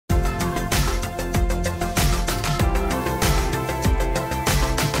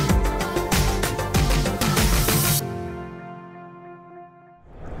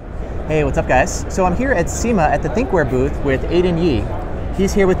Hey, what's up guys? So I'm here at SEMA at the Thinkware booth with Aiden Yi.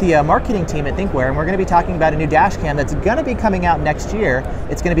 He's here with the marketing team at Thinkware, and we're going to be talking about a new Dashcam that's going to be coming out next year.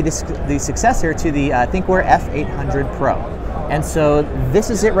 It's going to be the successor to the Thinkware F800 Pro. And so this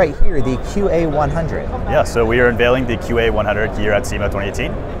is it right here, the QA100. Yeah, so we are unveiling the QA100 here at SEMA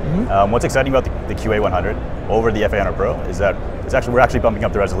 2018. What's exciting about the QA100 over the F800 Pro is that we're actually bumping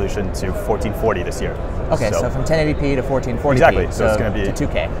up the resolution to 1440 this year. Okay, so from 1080p to 1440p. Exactly, so it's going to be to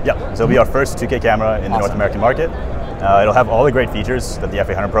 2K. Yeah, so it'll be our first 2K camera in the North American market. It'll have all the great features that the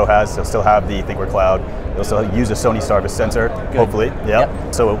F800 Pro has. It'll still have the Thinkware Cloud. It'll still use a Sony Starvis sensor, hopefully.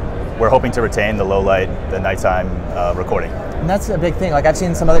 Yep. So we're hoping to retain the low light, the nighttime recording. And that's a big thing. Like I've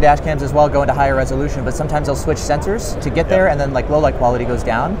seen some other dash cams as well go into higher resolution, but sometimes they'll switch sensors to get there, and then like low light quality goes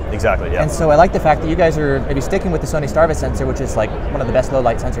down. Exactly, yeah. And so I like the fact that you guys are maybe sticking with the Sony Starvis sensor, which is like one of the best low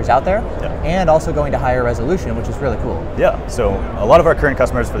light sensors out there, and also going to higher resolution, which is really cool. Yeah, so a lot of our current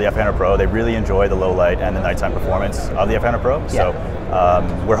customers for the F800 Pro, they really enjoy the low light and the nighttime performance of the F800 Pro. So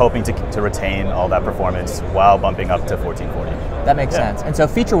we're hoping to retain all that performance while bumping up to 1440. That makes sense. And so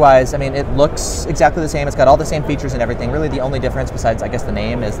feature-wise, I mean, it looks exactly the same. It's got all the same features and everything. Really the only difference besides, I guess, the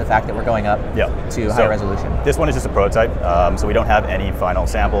name is the fact that we're going up to higher resolution. This one is just a prototype, so we don't have any final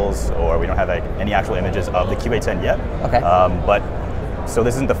samples, or we don't have any actual images of the QA10 yet. Okay. So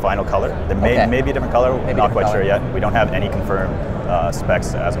this isn't the final color. There may be a different color. We're not quite sure yet. We don't have any confirmed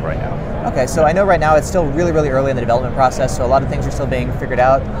specs as of right now. Okay, so I know right now it's still really, really early in the development process, so a lot of things are still being figured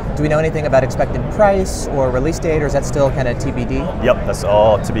out. Do we know anything about expected price or release date, or is that still kind of TBD? Yep, that's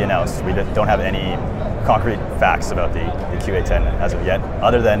all to be announced. We don't have any concrete facts about the QA10 as of yet,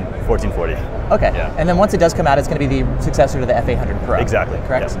 other than 1440. Okay, and then once it does come out, it's going to be the successor to the F800 Pro. Exactly.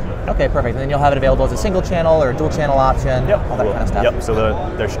 Correct? Okay, perfect. And then you'll have it available as a single channel or a dual channel option, all that kind of stuff. Yep, so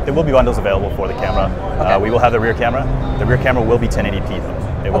there will be bundles available for the camera. We will have the rear camera. The rear camera will be 1080p though.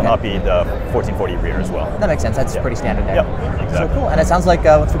 It will not be the 1440 rear as well. That makes sense. That's pretty standard there. Yep, exactly. So cool. And it sounds like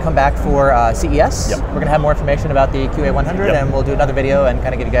once we come back for CES, we're going to have more information about the QA100, and we'll do another video and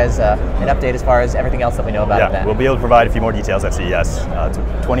kind of give you guys an update as far as everything else that we know about it then. We'll be able to provide a few more details at CES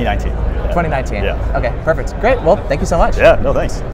 2019. 2019. Okay, perfect. Great. Well, thank you so much. Yeah, no, thanks.